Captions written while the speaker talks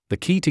The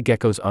key to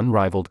geckos'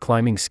 unrivaled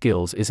climbing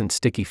skills isn't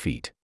sticky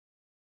feet.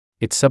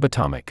 It's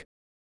subatomic.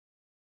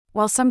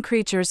 While some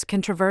creatures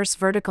can traverse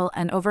vertical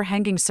and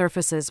overhanging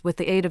surfaces with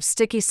the aid of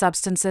sticky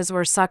substances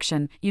or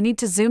suction, you need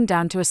to zoom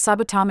down to a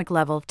subatomic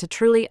level to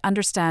truly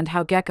understand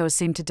how geckos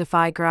seem to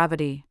defy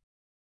gravity.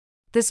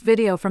 This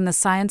video from the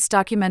science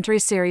documentary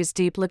series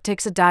Deep Look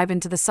takes a dive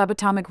into the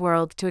subatomic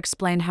world to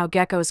explain how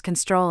geckos can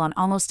stroll on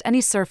almost any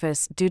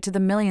surface due to the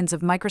millions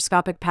of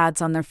microscopic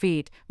pads on their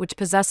feet, which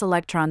possess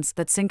electrons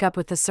that sync up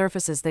with the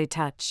surfaces they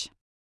touch.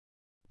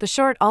 The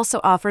short also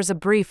offers a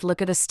brief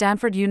look at a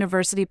Stanford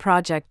University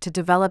project to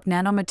develop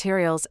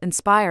nanomaterials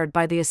inspired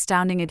by the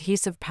astounding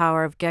adhesive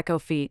power of gecko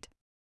feet.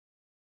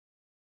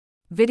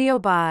 Video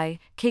by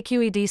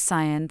KQED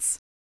Science.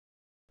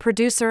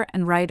 Producer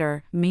and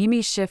writer,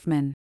 Mimi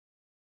Schiffman.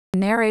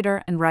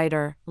 Narrator and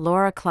writer,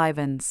 Laura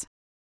Clivens.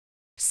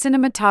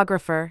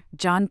 Cinematographer,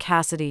 John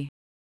Cassidy.